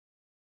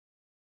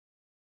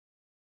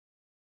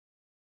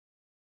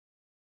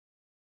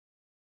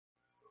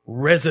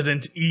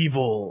Resident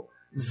Evil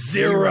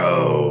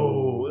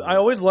 0. I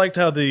always liked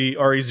how the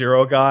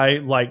RE0 guy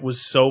like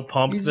was so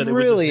pumped that it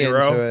was a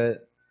 0. Into it.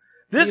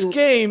 This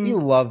game, he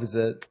loves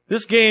it.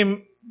 This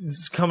game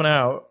is coming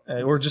out,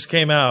 or just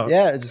came out.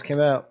 Yeah, it just came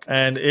out,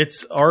 and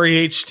it's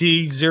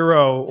REHT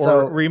 0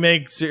 or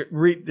remake.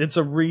 It's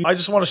a re. I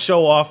just want to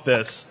show off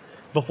this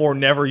before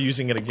never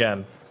using it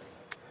again,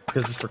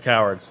 because it's for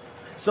cowards.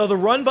 So the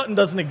run button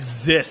doesn't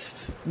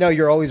exist. No,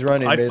 you're always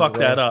running. I fucked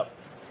that up.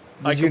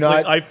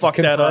 I fucked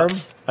that up.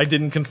 I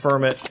didn't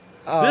confirm it.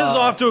 This is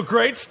off to a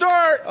great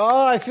start!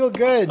 Oh, I feel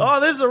good. Oh,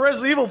 this is a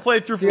Resident Evil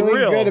playthrough for real.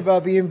 Feeling good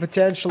about being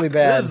potentially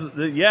bad.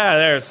 Yeah,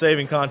 there,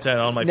 saving content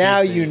on my PC. Now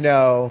you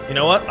know. You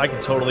know what? I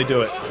can totally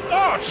do it.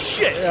 Oh,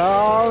 shit!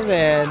 Oh,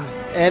 man.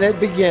 And it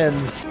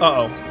begins.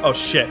 Uh-oh. Oh,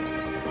 shit.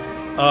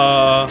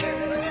 Oh,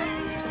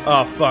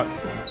 fuck.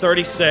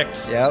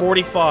 36. Yep.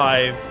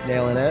 45.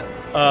 Nailing it.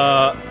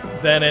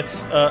 Then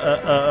it's,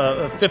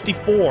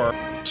 54.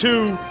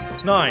 2,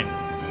 9.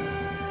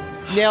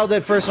 Nailed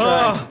it first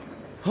try.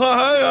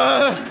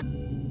 Oh,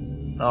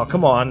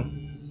 come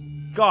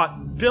on.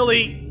 God,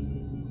 Billy.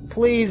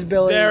 Please,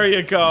 Billy. There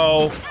you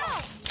go.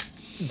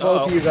 Both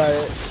of you got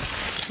it.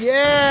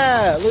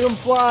 Yeah! Look him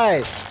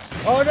fly.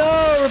 Oh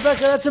no,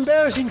 Rebecca, that's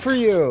embarrassing for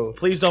you.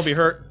 Please don't be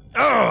hurt.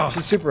 Ugh.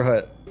 She's super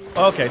hurt.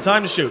 Okay,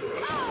 time to shoot.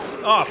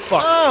 Oh,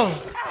 fuck.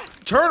 Oh!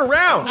 Turn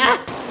around!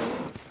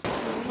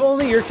 If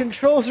only your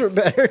controls were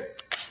better.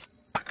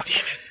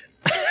 Damn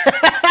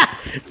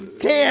it.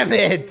 Damn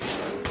it!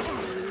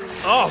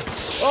 Oh,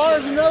 oh,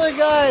 there's another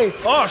guy!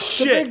 Oh,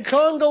 shit! The big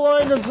conga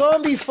line of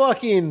zombie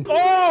fucking!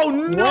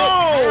 Oh, no!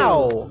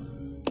 How?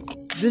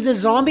 Did the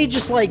zombie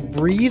just, like,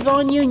 breathe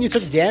on you and you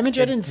took damage?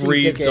 I didn't see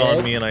you take a breathed on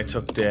hit. me and I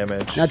took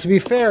damage. Now, to be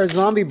fair,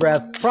 zombie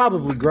breath,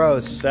 probably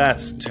gross.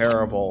 That's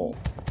terrible.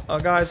 Oh,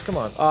 guys, come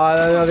on. Oh,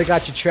 no, they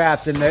got you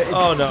trapped in there.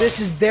 Oh, no. This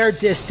is their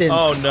distance.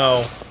 Oh,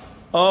 no.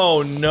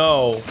 Oh,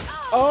 no.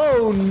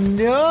 Oh,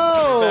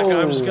 no!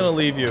 Rebecca, I'm just gonna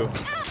leave you.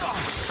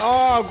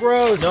 Oh,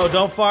 gross. No,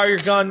 don't fire your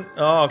gun.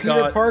 Oh, Peter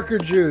God. Parker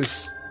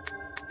juice.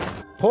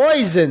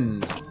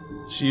 Poison.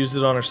 She used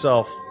it on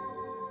herself.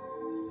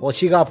 Well,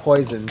 she got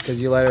poisoned because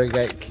you let her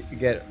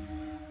get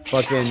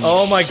fucking...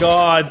 Oh, my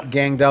God.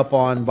 Ganged up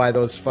on by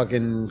those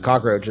fucking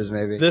cockroaches,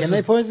 maybe. Can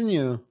they poison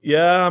you?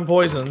 Yeah, I'm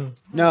poisoned.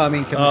 No, I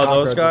mean, can the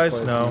those guys?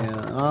 poison No. you?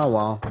 Oh,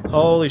 well.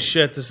 Holy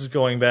shit, this is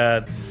going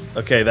bad.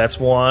 Okay, that's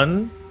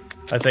one.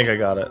 I think I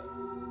got it.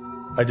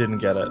 I didn't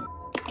get it.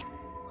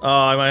 Oh,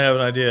 I might have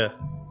an idea.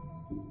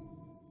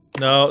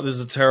 No, this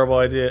is a terrible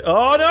idea.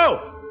 Oh,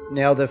 no!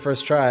 Nailed it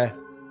first try.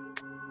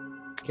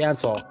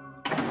 Cancel.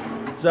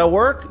 Does that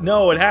work?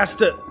 No, it has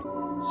to...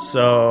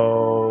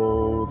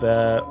 So...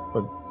 that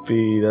would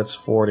be... that's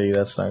 40.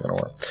 That's not gonna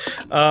work.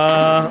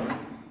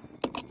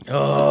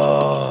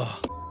 Oh...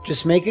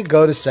 Just make it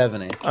go to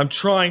 70. I'm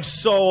trying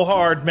so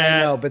hard,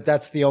 man. I know, but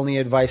that's the only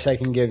advice I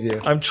can give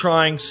you. I'm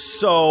trying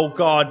so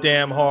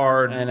goddamn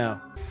hard. I know.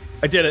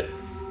 I did it.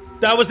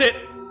 That was it.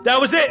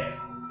 That was it.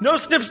 No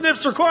snip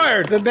snips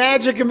required. The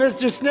magic of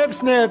Mr. Snip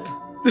Snip.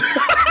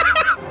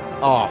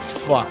 Oh,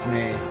 fuck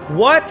me.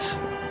 What?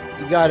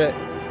 You got it.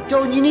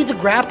 Don't you need the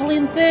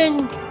grappling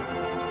thing?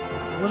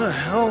 What the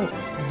hell?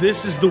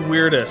 This is the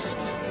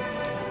weirdest.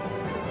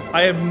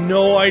 I have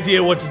no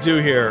idea what to do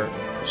here.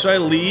 Should I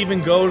leave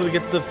and go to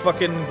get the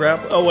fucking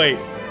grapple? Oh, wait.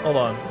 Hold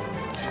on.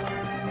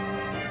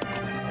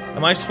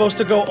 Am I supposed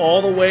to go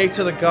all the way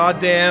to the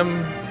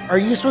goddamn... Are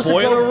you supposed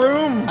boiler to go...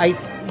 room?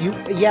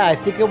 Yeah, I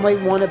think it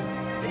might want to...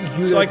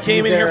 So I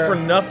came in here for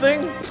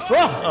nothing?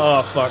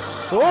 Oh, fuck.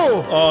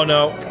 Oh! Oh,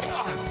 no.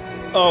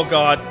 Oh,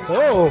 God.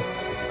 Oh!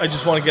 I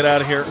just want to get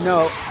out of here.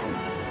 No.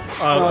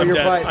 I'm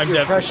dead. I'm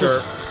dead for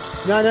sure.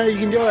 No, you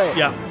can do it.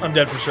 Yeah, I'm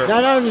dead for sure.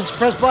 No, just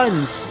press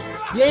buttons.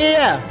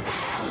 Yeah.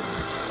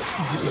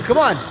 Come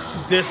on.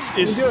 This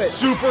is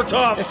super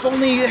tough. If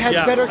only you had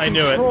better controls. I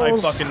knew it. I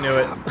fucking knew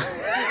it.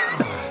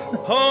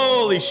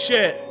 Holy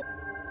shit.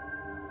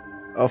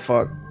 Oh,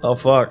 fuck. Oh,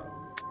 fuck.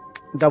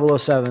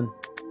 007.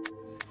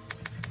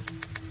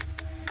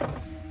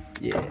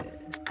 Yeah.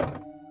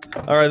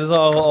 Alright, this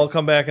I'll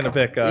come back in a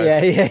bit, guys.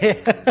 Yeah. Yeah.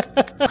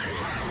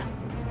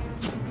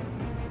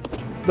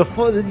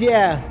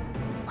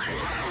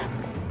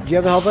 Do you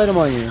have a health item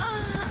on you?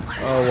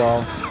 Oh,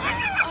 well.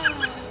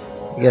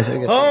 I guess.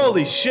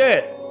 Holy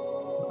shit!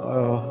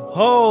 Oh.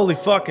 Holy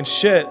fucking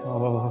shit.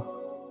 Oh.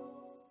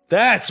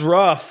 That's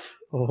rough.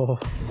 Oh.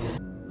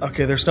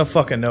 Okay, there's no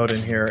fucking note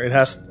in here. It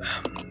has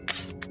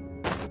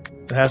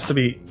to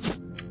be...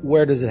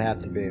 Where does it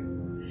have to be?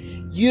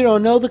 You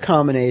don't know the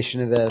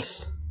combination of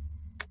this.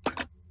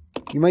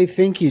 You might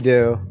think you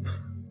do.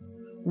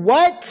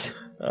 What?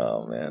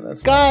 Oh, man,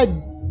 that's...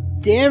 God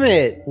damn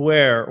it.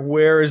 Where?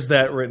 Where is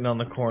that written on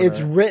the corner?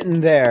 It's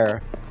written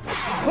there.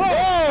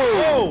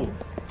 Whoa!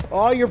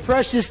 Oh, your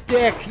precious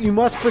dick. You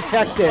must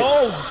protect it.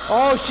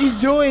 Oh,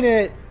 she's doing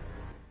it.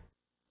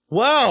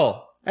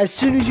 Well. As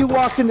soon as you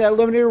walked in, that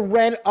eliminator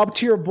ran up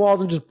to your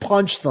balls and just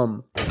punched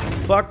them.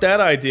 Fuck that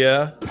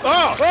idea.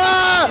 Oh!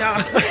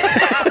 Ah!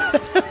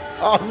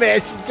 Oh,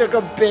 man, she took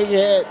a big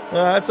hit.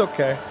 That's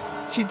okay.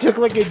 She took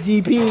like a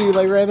DP,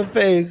 like right in the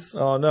face.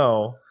 Oh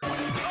no.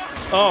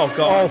 Oh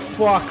god. Oh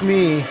fuck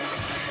me.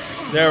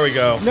 There we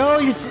go. No,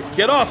 you.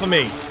 Get off of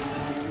me.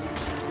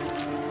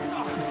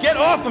 Get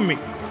off of me.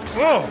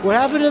 Oh. What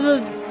happened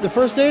to the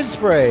first aid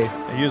spray?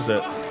 I used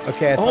it.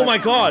 Okay. Oh my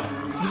god.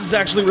 This is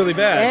actually really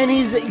bad. And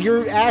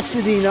you're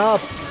aciding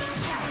up.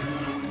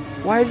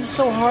 Why is it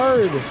so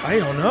hard? I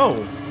don't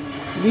know.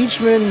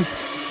 Leechman.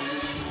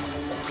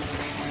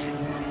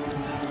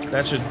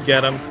 That should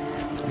get him.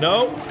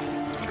 No.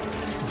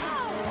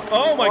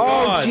 Oh my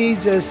god. Oh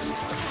Jesus.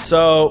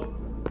 So,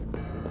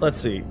 let's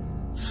see.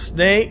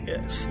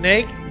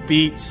 Snake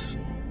beats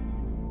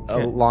A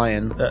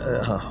lion.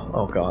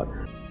 oh god.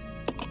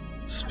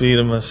 Speed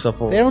him a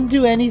supple. They don't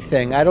do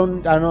anything. I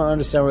don't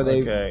understand where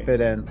they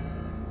fit in.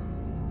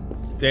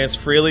 Dance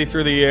freely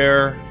through the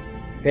air.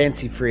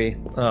 Fancy free.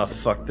 Oh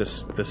fuck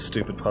this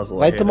stupid puzzle.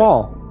 Light them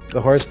all. The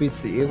horse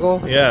beats the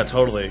eagle? Yeah,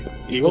 totally.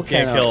 Eagle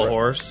can't kill a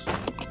horse.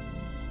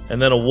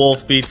 And then a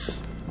wolf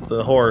beats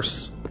the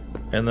horse.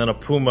 And then a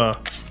puma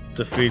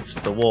defeats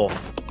the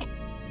wolf.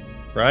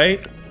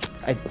 Right?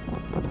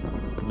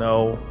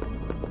 No.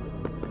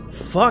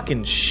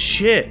 Fucking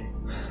shit.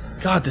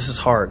 God, this is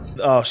hard.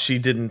 Oh, she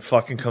didn't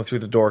fucking come through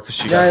the door because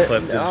she got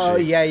clipped, didn't she? Oh,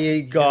 yeah,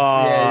 you...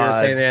 God, yeah, you were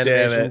saying the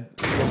animation.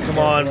 damn it. Come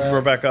on,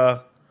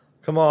 Rebecca.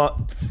 Come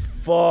on.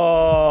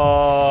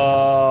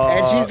 Fuck.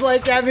 And she's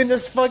like having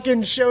this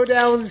fucking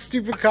showdown with the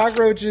stupid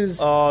cockroaches.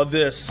 Oh,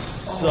 this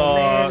sucks. Oh,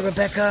 man,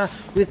 Rebecca,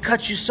 we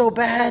cut you so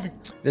bad.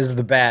 This is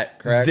the bat,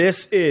 correct?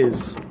 This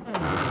is,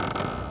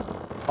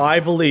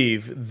 I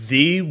believe,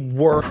 the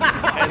worst.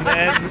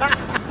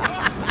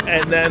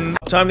 and then,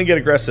 time to get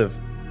aggressive.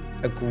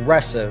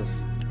 Aggressive.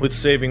 With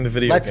saving the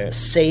video game. Let's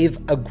save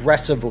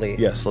aggressively.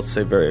 Yes, let's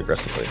save very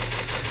aggressively.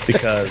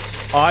 Because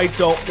I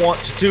don't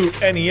want to do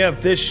any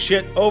of this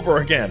shit over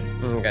again.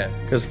 Okay.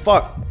 Because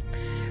fuck.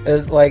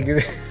 It's like...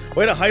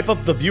 Way to hype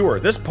up the viewer.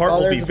 This part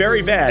will be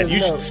very bad. You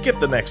should skip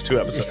the next 2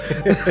 episodes.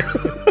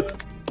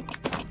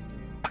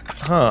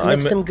 Huh,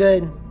 Makes them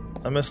good.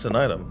 I missed an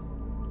item.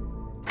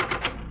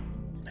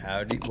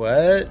 Howdy,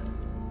 what?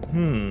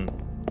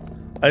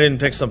 I didn't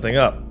pick something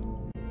up.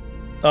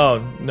 Oh,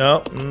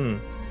 no.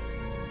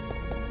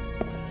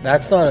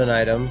 That's not an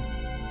item.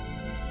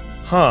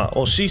 Huh,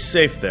 well she's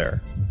safe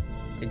there.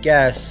 I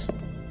guess.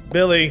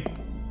 Billy,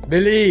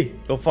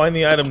 go find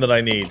the item that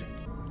I need.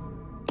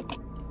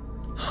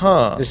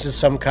 Huh. This is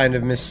some kind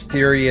of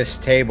mysterious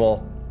table.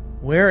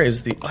 Where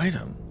is the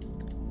item?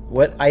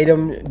 What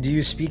item do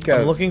you speak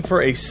of? I'm looking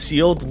for a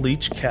sealed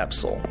leech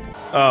capsule.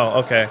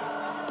 Oh, okay.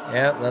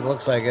 Yeah, that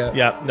looks like it.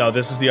 Yeah, no,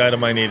 this is the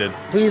item I needed.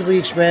 Please,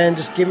 Leechman,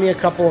 just give me a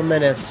couple of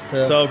minutes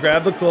to... So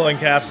grab the glowing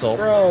capsule.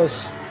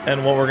 Gross.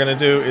 And what we're gonna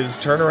do is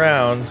turn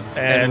around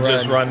and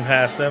just run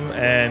past him,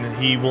 and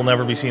he will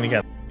never be seen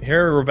again.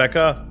 Here,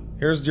 Rebecca.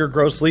 Here's your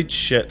gross leech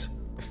shit.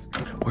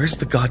 Where's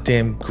the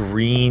goddamn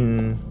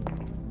green...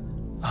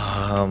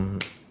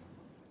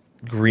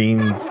 green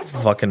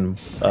fucking,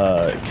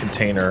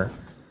 container?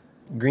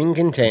 Green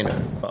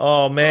container.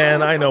 Oh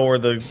man, I know where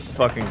the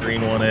fucking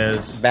green one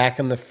is. Back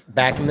in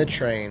the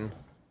train.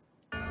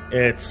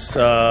 It's,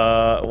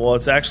 well,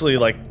 it's actually,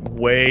 like,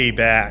 way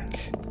back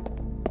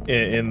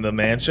in the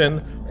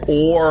mansion,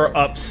 or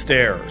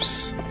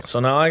upstairs. So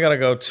now I gotta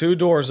go 2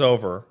 doors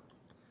over.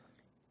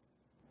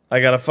 I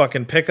gotta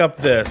fucking pick up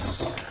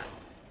this.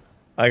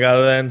 I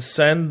gotta then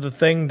send the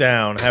thing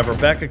down, have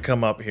Rebecca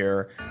come up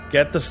here,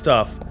 get the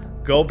stuff,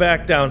 go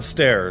back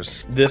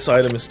downstairs. This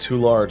item is too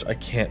large. I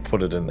can't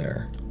put it in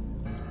there.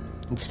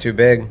 It's too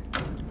big.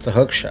 It's a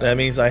hook shot. That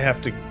means I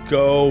have to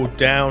go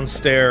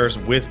downstairs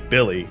with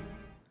Billy.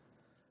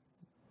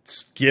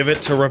 Give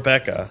it to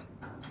Rebecca.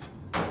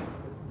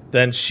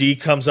 Then she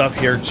comes up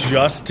here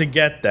just to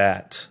get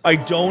that. I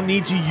don't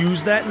need to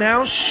use that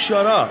now?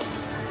 Shut up.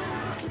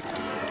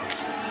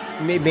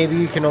 Maybe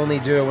you can only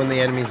do it when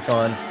the enemy's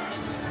gone.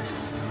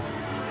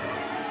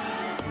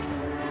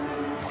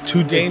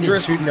 Too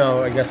dangerous?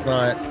 No, I guess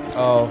not.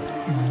 Oh.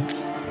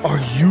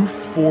 Are you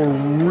for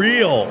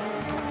real?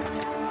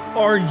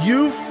 Are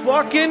you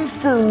fucking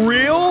for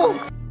real?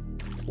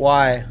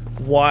 Why?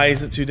 Why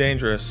is it too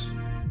dangerous?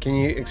 Can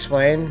you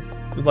explain?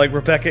 Like,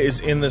 Rebecca is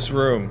in this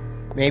room.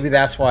 Maybe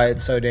that's why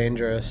it's so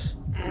dangerous.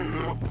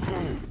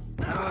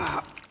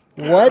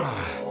 What?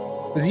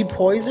 Was he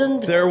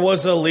poisoned? There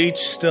was a leech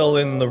still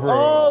in the room.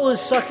 Oh, it was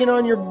sucking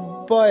on your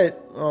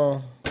butt.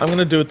 Oh. I'm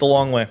gonna do it the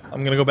long way.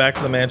 I'm gonna go back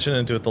to the mansion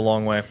and do it the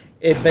long way.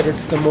 But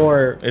it's the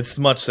more... It's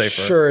much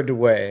safer. assured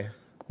way.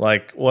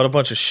 Like, what a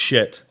bunch of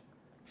shit.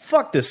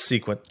 Fuck this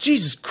sequence.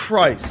 Jesus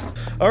Christ.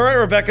 Alright,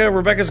 Rebecca.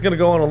 Rebecca's gonna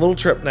go on a little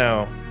trip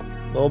now.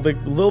 Little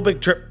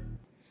big trip.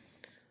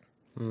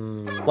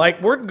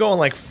 Like, we're going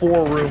like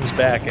 4 rooms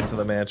back into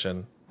the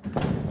mansion.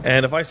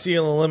 And if I see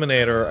an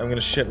eliminator, I'm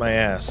gonna shit my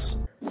ass.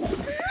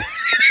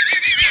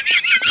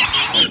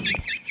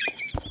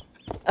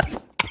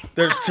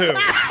 There's 2.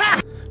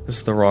 This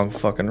is the wrong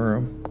fucking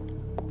room.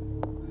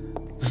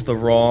 This is the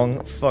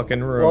wrong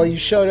fucking room. Well, you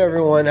showed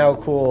everyone how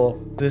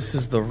cool. This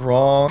is the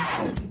wrong...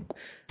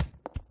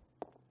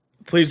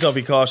 Please don't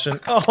be caution.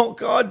 Oh,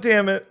 god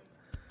damn it.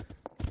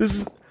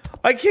 This is...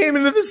 I came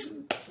into this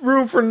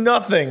room for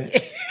nothing.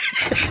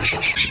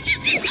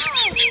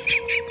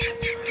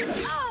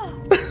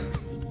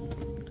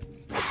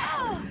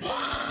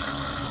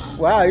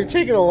 Wow, you're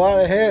taking a lot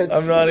of hits.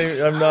 I'm not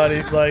even,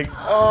 like...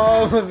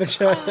 Oh, my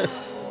vagina.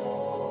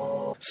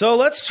 So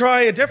let's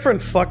try a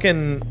different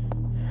fucking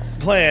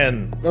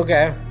plan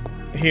Okay.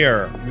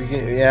 here. We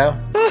can, yeah.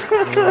 Oh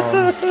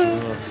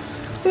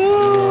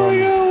my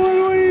god, why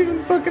do I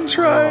even fucking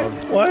try?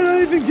 Why did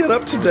I even get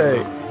up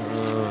today?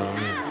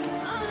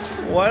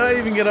 Why did I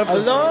even get up I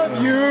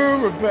love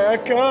you,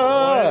 Rebecca.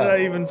 Why did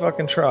I even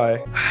fucking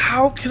try?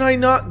 How can I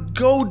not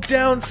go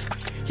down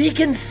He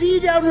can see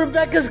down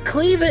Rebecca's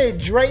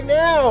cleavage right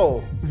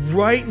now.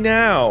 right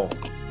now?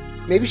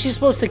 Maybe she's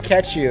supposed to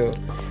catch you.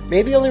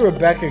 Maybe only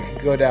Rebecca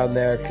could go down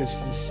there because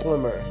she's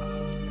slimmer.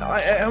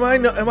 Am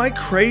I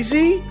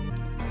crazy?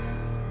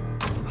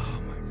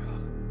 Oh my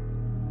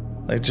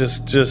god. Like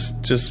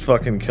just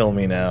fucking kill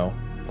me now.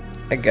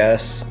 I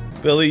guess.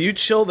 Billy, you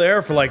chill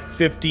there for like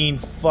 15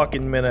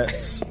 fucking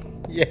minutes.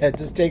 Yeah,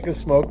 just take a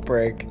smoke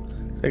break.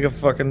 Take a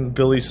fucking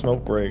Billy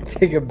smoke break.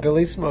 Take a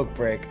Billy smoke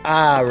break.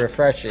 Ah,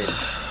 refreshing.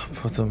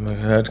 Put the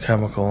head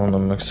chemical in the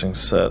mixing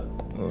set.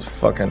 That's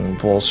fucking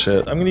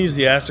bullshit. I'm gonna use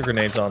the acid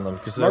grenades on them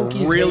because they're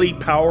really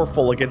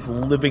powerful against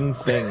living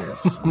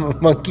things.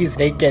 Monkeys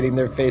hate getting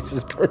their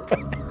faces burnt by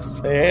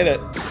acid. They hate it.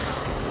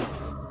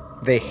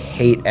 They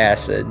hate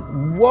acid.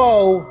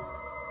 Whoa!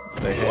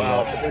 They hate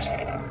Wow, it. but there's...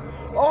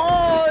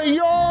 Oh,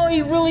 yo,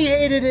 he really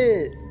hated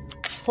it!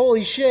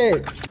 Holy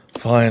shit.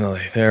 Finally,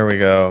 there we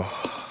go.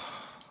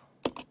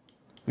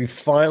 We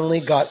finally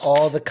got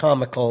all the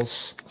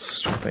comicals.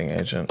 Stripping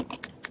agent.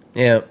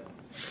 Yeah.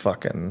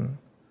 Fucking...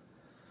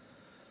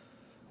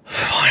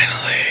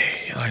 Finally.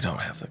 I don't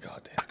have the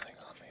goddamn thing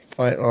on me.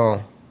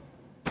 Oh.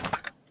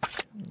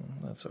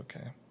 That's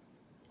okay.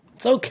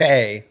 It's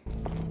okay.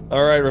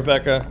 Alright,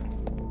 Rebecca.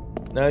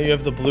 Now you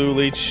have the blue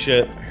leech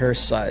shit. Her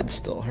side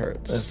still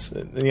hurts.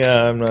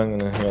 Yeah, I'm not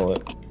gonna heal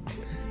it.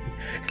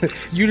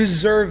 You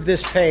deserve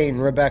this pain,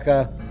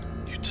 Rebecca.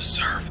 You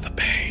deserve the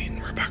pain,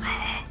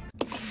 Rebecca.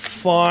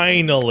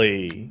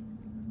 Finally.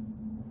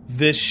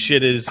 This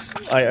shit is...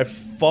 I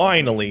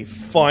finally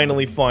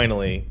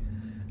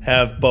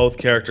have both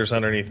characters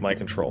underneath my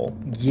control.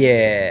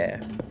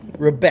 Yeah.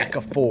 Rebecca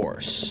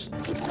Force.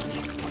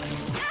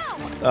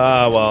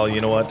 Ah, well,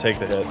 you know what? Take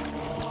the hit.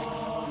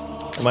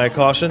 Am I a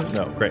caution?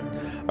 No, great.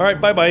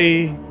 Alright,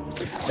 bye-bye.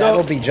 So,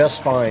 that'll be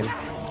just fine.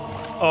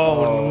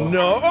 Oh,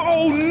 no.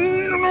 Oh,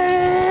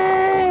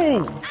 no!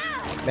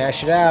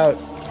 Mash it out.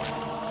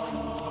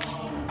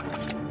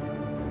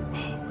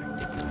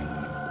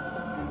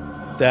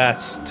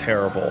 That's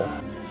terrible.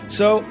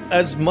 So,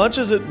 as much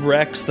as it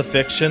wrecks the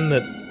fiction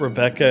that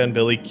Rebecca and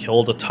Billy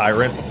killed a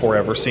tyrant before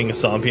ever seeing a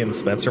zombie in the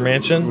Spencer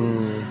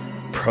Mansion,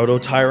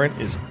 Proto-Tyrant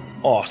is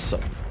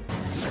awesome.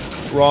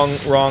 Wrong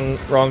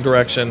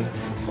direction.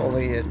 If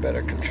only he had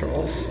better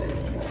controls.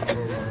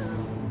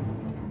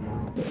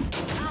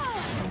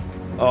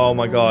 Oh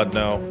my god,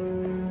 no.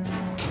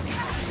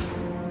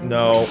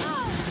 No.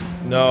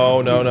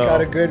 No, no, He's no. got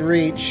a good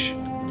reach.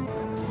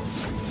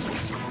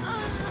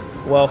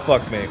 Well,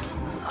 fuck me.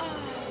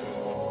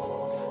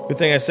 Good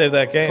thing I saved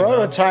that game.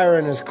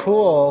 Proto-Tyrant is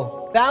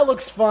cool. That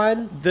looks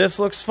fun. This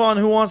looks fun.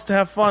 Who wants to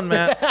have fun,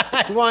 Matt?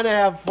 I want to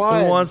have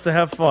fun. Who wants to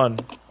have fun?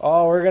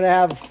 Oh, we're going to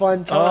have a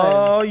fun time.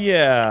 Oh,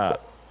 yeah.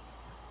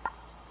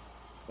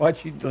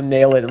 Watch you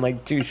nail it in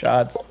like 2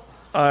 shots.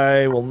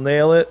 I will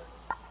nail it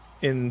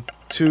in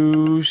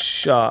 2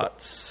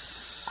 shots.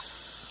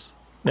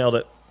 Nailed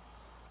it.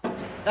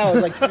 That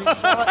was like 3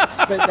 shots,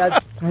 but that's...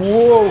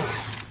 Whoa.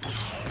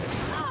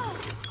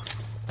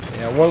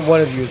 Yeah, one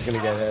of you is going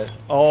to get hit.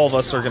 All of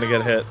us are going to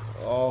get hit.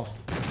 Oh,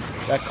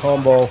 that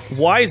combo.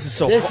 Why is this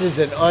so... This is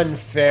an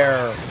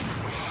unfair...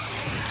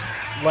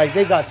 Like,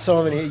 they got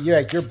so many...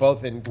 You're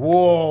both in...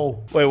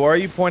 Whoa. Wait, why are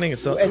you pointing at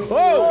so... And,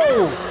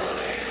 whoa!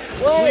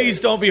 What? Please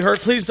don't be hurt.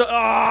 Please don't...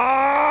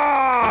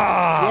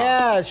 Ah!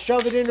 Yeah,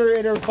 shove it in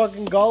her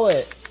fucking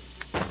gullet.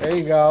 There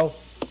you go.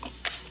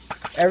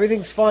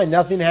 Everything's fine.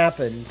 Nothing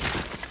happened.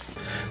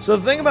 So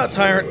the thing about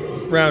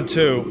Tyrant Round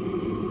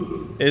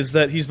 2 is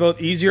that he's both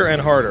easier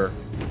and harder.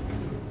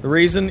 The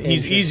reason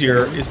he's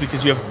easier is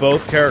because you have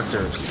both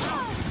characters.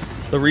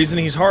 The reason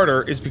he's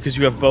harder is because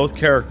you have both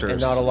characters.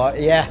 And not a lot.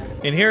 Yeah.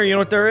 In here, you know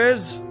what there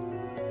is?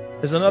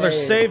 There's another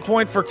save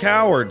point for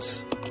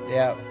cowards.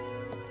 Yeah.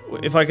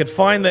 If I could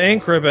find the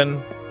ink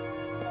ribbon,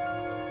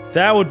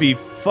 that would be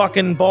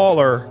fucking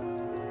baller.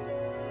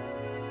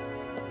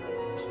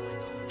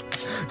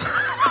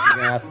 You're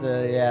gonna have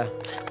to, yeah.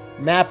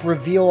 Map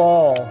reveal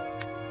all.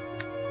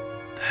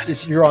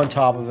 You're on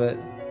top of it.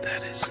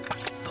 That is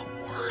the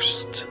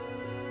worst.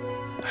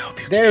 I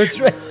hope you There, can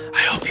hear,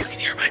 I hope you can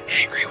hear my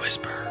angry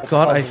whisper.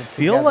 God, I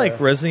feel together. like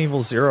Resident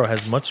Evil 0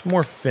 has much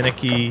more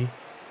finicky,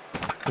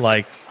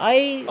 like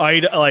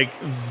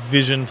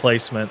vision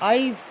placement.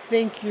 I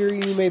think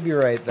you may be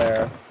right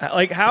there.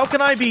 Like, how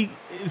can I be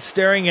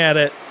staring at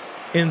it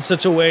in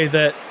such a way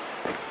that,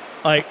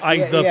 like,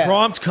 the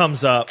prompt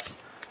comes up,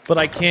 but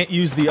I can't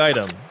use the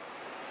item?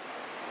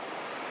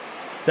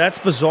 That's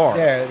bizarre.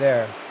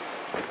 There.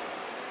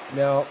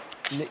 No.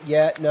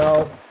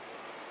 No.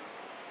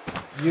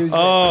 Use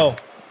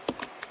it.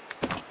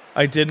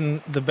 I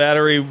didn't. The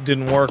battery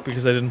didn't work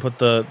because I didn't put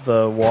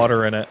the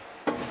water in it.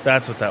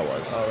 That's what that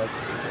was. Oh, that's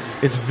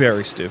stupid. It's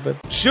very stupid.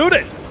 Shoot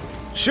it!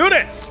 Shoot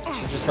it!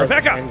 Just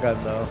Rebecca! like a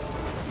handgun, though.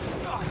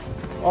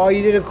 Oh,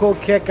 you did a cool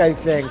kick, I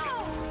think.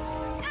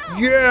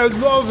 Yeah,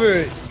 love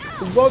it.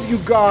 Love you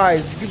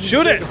guys.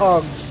 Shoot it!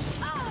 Hugs.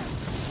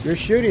 You're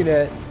shooting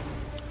it.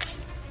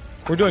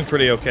 We're doing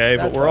pretty okay,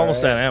 but we're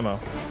almost out of ammo.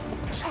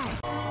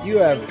 You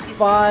have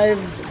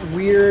 5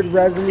 weird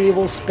Resident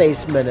Evil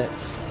space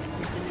minutes.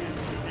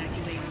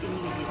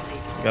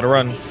 Gotta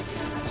run.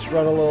 Just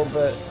run a little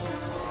bit.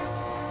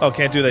 Oh,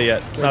 can't do that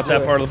yet. Not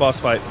that part of the boss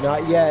fight.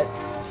 Not yet.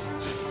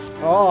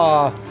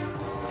 Oh,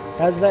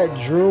 has that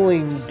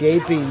drooling,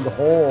 gaping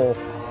hole.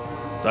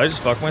 Did I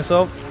just fuck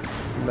myself?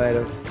 You might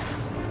have.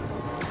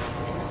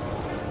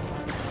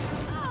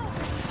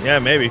 Yeah,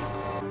 maybe.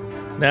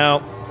 Now,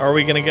 are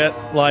we gonna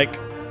get, like,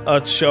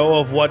 a show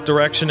of what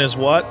direction is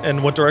what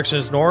and what direction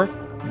is north?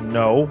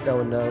 No. No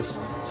one knows.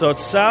 So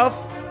it's south,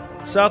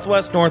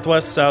 southwest,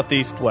 northwest,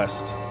 southeast,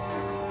 west.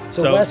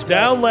 So west,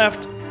 down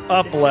west. left,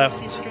 up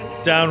left,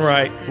 down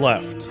right,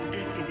 left.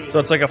 So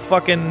it's like a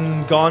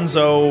fucking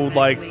gonzo,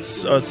 like,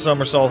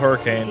 somersault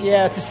hurricane.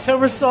 Yeah, it's a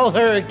somersault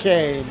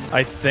hurricane.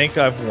 I think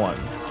I've won.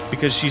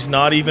 Because she's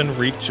not even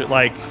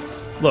like,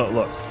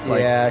 look.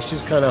 Like, yeah,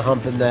 she's kind of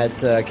humping that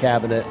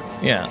cabinet.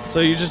 Yeah, so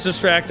you're just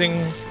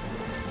distracting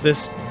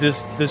this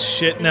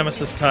shit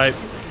nemesis type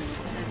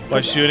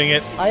by shooting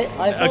it I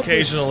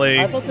occasionally.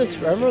 I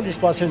remember this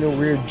boss had a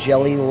weird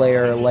jelly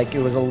layer, like it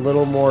was a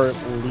little more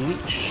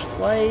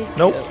leech-like.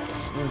 Nope.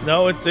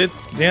 No,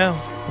 yeah.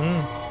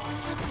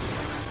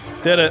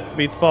 Did it.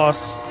 Beat the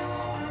boss.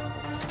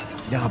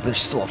 No, but there's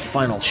still a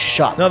final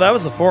shot. No, that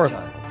was the 4th.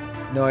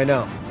 No, I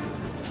know.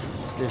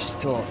 There's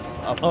still a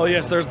oh,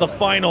 yes, there's the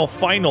final.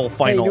 Hey, you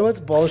know what's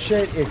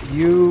bullshit? If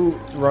you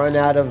run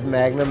out of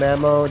Magnum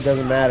ammo, it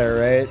doesn't matter,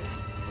 right?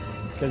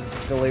 Because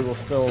Billy will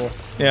still...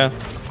 Yeah.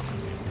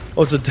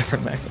 Oh, it's a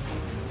different Magnum.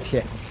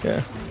 Yeah.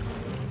 Yeah.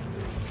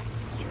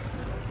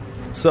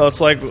 So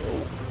it's like...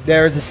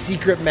 There's a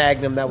secret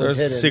Magnum that was hidden.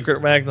 There's a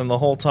secret Magnum the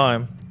whole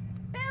time.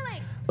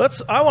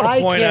 I want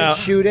to point out... I can't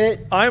shoot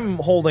it. I'm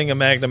holding a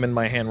Magnum in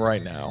my hand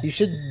right now. You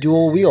should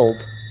dual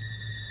wield.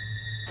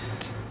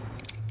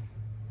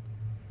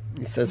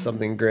 He says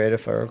something great,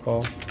 if I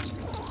recall.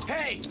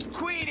 Hey,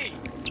 Queenie!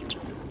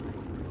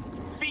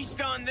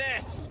 Feast on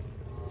this!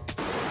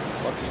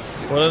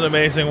 What an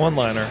amazing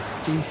one-liner.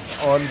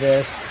 Feast on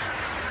this.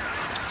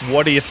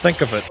 What do you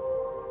think of it?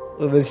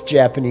 Look at this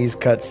Japanese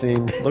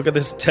cutscene. Look at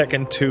this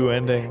Tekken 2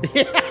 ending.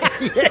 Yeah.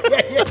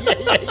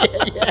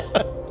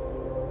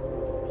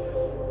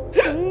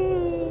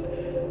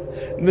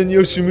 And then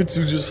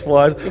Yoshimitsu just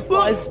flies.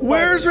 Look,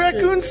 where's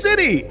Raccoon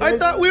City? I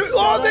thought we were...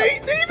 Oh, they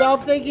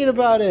Stop thinking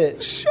about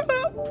it. Shut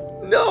up.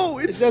 No,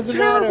 it's doesn't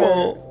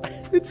terrible.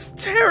 matter. It's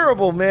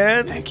terrible,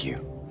 man. Thank you.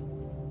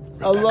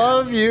 Rebecca. I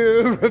love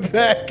you,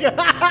 Rebecca.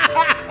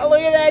 Look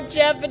at that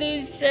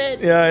Japanese shit.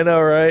 Yeah, I know,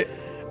 right?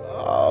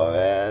 Oh,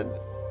 man.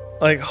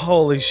 Like,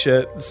 holy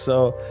shit.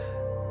 So...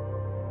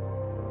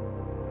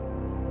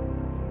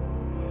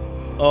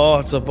 Oh,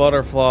 it's a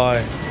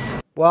butterfly.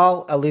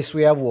 Well, at least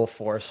we have Wolf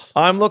Force.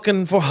 I'm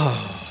looking forward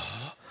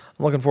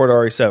to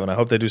RE7. I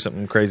hope they do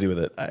something crazy with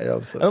it. I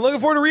hope so. And I'm looking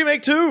forward to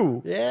Remake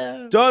 2.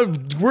 Yeah.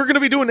 Dude, we're going to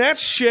be doing that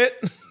shit.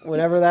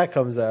 Whenever that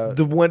comes out.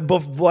 Before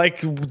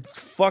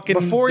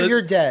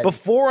you're dead.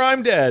 Before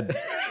I'm dead.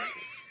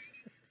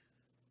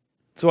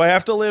 So I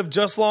have to live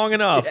just long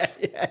enough.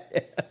 Yeah.